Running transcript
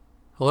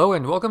Hello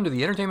and welcome to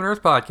the Entertainment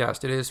Earth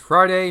Podcast. It is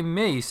Friday,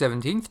 May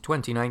 17th,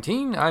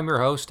 2019. I'm your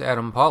host,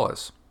 Adam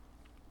Paulus.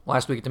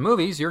 Last week at the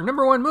movies, your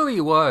number one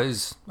movie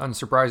was,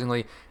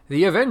 unsurprisingly,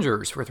 The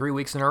Avengers for 3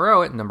 weeks in a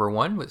row at number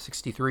one with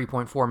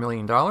 $63.4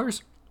 million.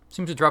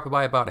 Seems to drop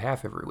by about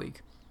half every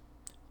week.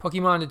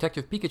 Pokemon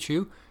Detective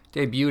Pikachu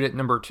debuted at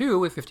number 2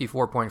 with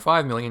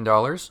 $54.5 million.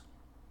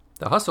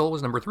 The Hustle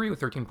was number 3 with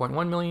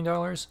 $13.1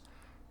 million.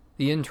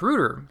 The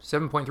Intruder,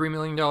 $7.3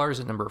 million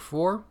at number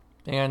 4.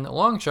 And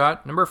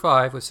Longshot, number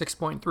 5 with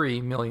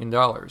 $6.3 million.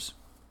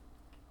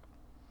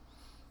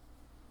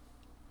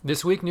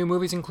 This week, new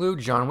movies include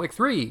John Wick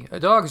 3, A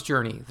Dog's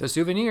Journey, The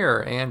Souvenir,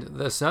 and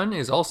The Sun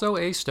is Also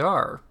a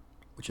Star,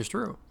 which is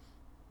true.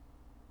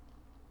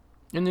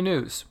 In the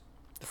news,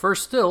 the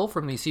first still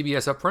from the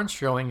CBS upfront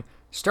showing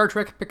Star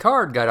Trek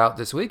Picard got out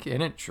this week,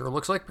 and it sure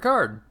looks like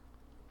Picard.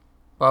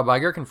 Bob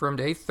Iger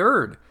confirmed a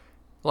third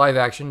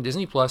live-action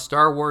Disney Plus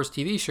Star Wars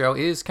TV show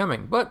is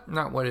coming, but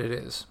not what it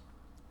is.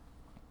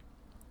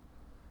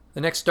 The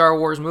next Star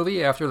Wars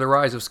movie after The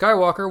Rise of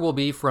Skywalker will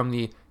be from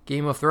the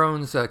Game of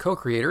Thrones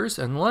co-creators,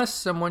 unless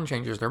someone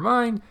changes their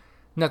mind.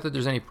 Not that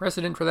there's any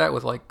precedent for that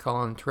with like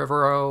Colin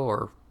Trevorrow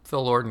or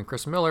Phil Lord and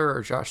Chris Miller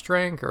or Josh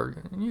Trank,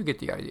 or you get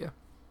the idea.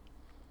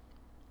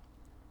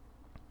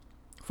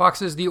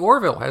 Fox's The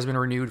Orville has been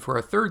renewed for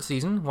a third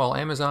season, while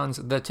Amazon's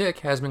The Tick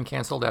has been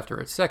canceled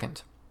after its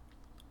second.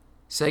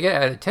 Sega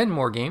added 10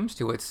 more games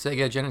to its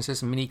Sega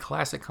Genesis Mini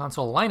Classic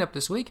console lineup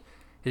this week,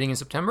 hitting in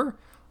September.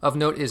 Of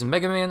note is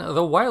Mega Man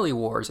The Wily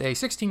Wars, a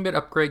 16-bit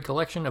upgrade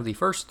collection of the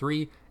first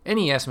 3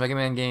 NES Mega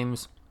Man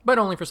games, but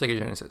only for Sega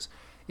Genesis.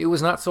 It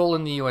was not sold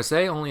in the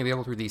USA, only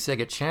available through the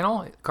Sega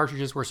Channel.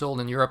 Cartridges were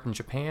sold in Europe and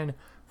Japan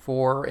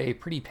for a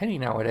pretty penny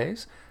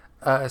nowadays.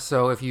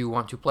 So if you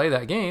want to play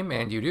that game,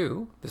 and you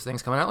do, this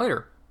thing's coming out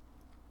later.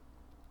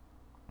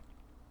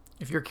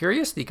 If you're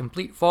curious, the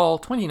complete fall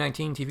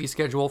 2019 TV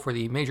schedule for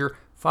the major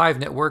 5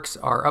 networks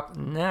are up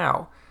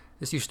now.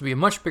 This used to be a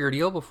much bigger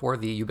deal before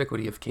the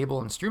ubiquity of cable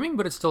and streaming,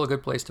 but it's still a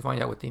good place to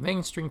find out what the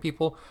mainstream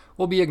people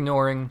will be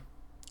ignoring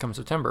come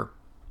September.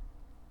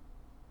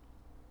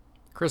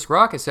 Chris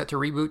Rock is set to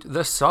reboot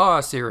the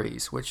Saw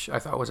series, which I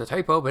thought was a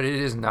typo, but it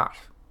is not.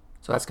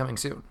 So that's coming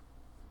soon.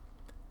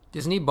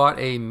 Disney bought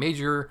a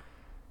major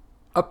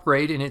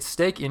upgrade in its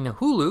stake in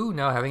Hulu,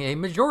 now having a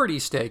majority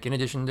stake, in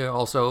addition to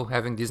also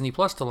having Disney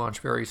Plus to launch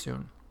very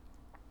soon.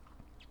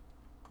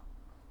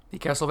 The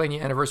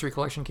Castlevania Anniversary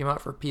Collection came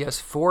out for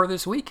PS4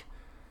 this week.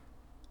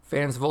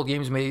 Fans of old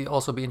games may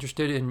also be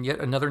interested in yet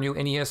another new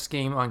NES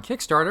game on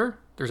Kickstarter.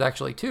 There's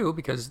actually 2,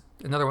 because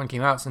another one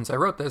came out since I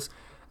wrote this.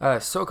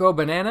 Soko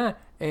Banana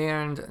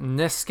and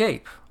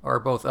Nescape are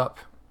both up.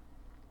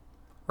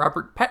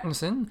 Robert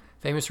Pattinson,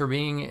 famous for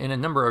being in a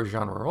number of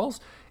genre roles,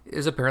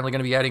 is apparently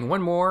going to be adding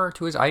one more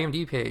to his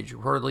IMDb page.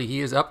 Reportedly,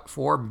 he is up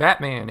for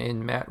Batman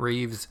in Matt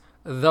Reeves'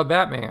 The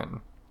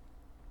Batman.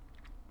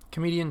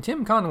 Comedian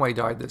Tim Conway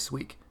died this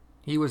week.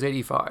 He was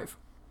 85.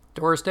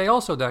 Doris Day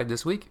also died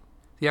this week.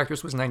 The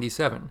actress was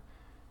 97.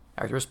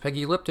 Actress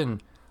Peggy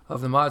Lipton, of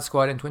the Mod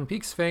Squad and Twin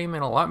Peaks fame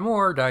and a lot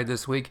more, died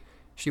this week.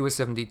 She was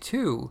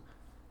 72.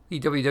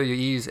 The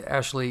WWE's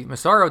Ashley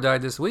Massaro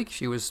died this week.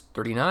 She was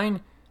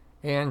 39.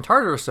 And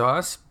Tartar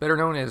Sauce, better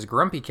known as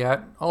Grumpy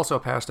Cat, also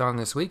passed on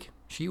this week.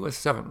 She was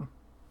 7.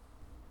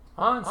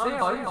 On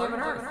sale.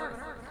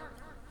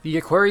 The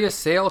Aquarius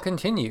sale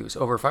continues.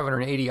 Over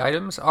 580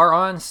 items are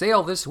on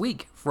sale this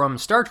week, from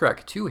Star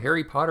Trek to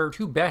Harry Potter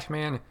to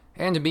Batman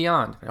and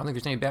beyond. I don't think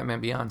there's any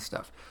Batman Beyond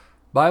stuff.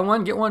 Buy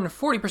one, get one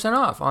 40%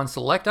 off on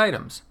select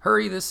items.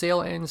 Hurry, this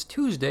sale ends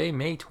Tuesday,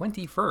 May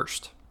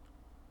 21st.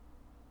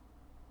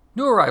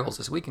 New arrivals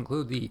this week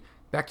include the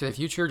Back to the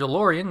Future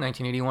DeLorean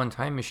 1981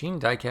 Time Machine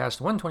diecast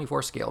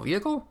 1/24 scale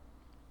vehicle.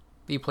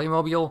 The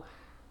Playmobil,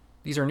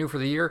 these are new for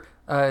the year,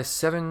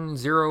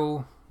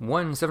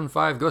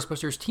 70175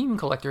 Ghostbusters Team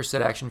Collector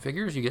set action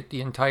figures. You get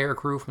the entire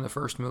crew from the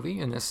first movie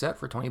in this set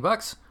for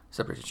 $20,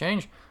 subject to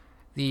change.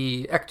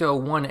 The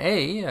Ecto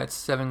 1A, that's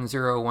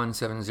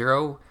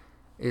 70170,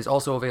 is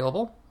also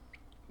available.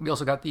 We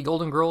also got the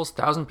Golden Girls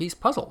 1000-piece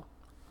puzzle.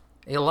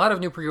 A lot of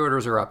new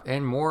pre-orders are up,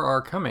 and more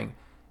are coming,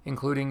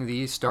 including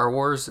the Star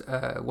Wars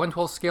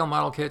 1/12 scale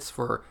model kits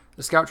for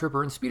the Scout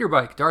Trooper and Speeder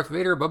Bike, Darth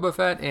Vader, Boba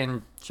Fett,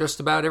 and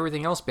just about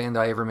everything else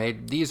Bandai ever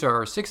made. These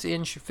are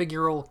 6-inch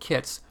figural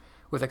kits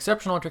with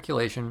exceptional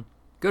articulation,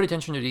 good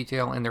attention to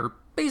detail, and they're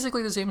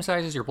basically the same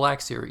size as your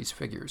Black Series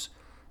figures.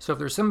 So if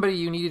there's somebody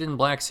you needed in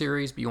Black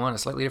Series, but you want a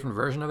slightly different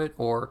version of it,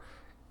 or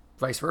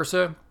vice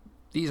versa,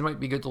 these might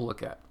be good to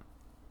look at.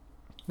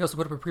 We also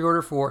put up a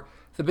pre-order for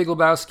The Big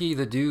Lebowski,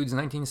 The Dudes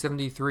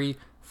 1973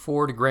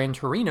 Ford Gran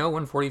Torino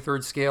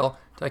 1/43 scale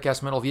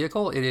diecast metal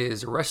vehicle. It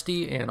is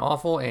rusty and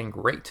awful and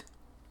great.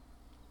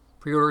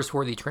 Pre-orders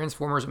for the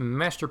Transformers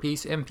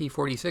Masterpiece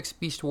MP46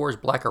 Beast Wars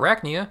Black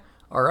Arachnia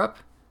are up.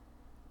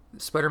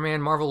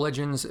 Spider-Man Marvel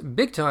Legends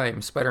Big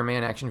Time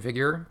Spider-Man action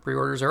figure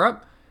pre-orders are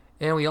up.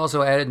 And we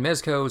also added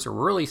Mezco's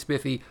really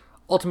spiffy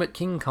Ultimate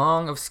King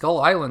Kong of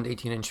Skull Island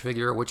 18-inch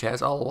figure, which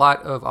has a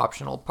lot of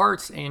optional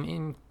parts and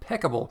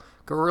impeccable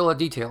gorilla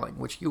detailing,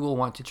 which you will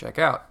want to check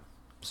out.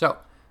 So,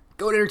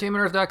 Go to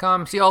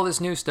entertainmentearth.com, see all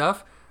this new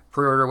stuff,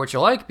 pre-order what you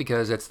like,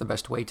 because that's the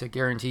best way to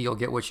guarantee you'll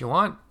get what you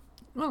want.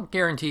 Well,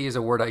 guarantee is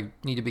a word I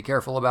need to be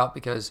careful about,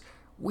 because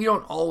we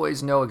don't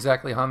always know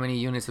exactly how many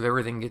units of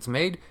everything gets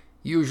made.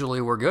 Usually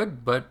we're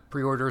good, but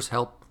pre-orders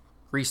help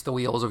grease the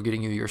wheels of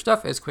getting you your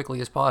stuff as quickly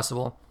as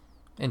possible.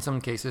 In some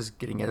cases,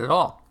 getting it at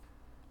all.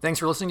 Thanks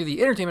for listening to the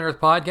Entertainment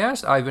Earth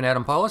podcast. I've been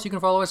Adam Paulus. You can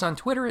follow us on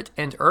Twitter at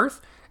EntEarth,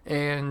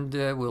 and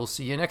we'll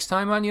see you next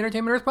time on the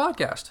Entertainment Earth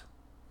podcast.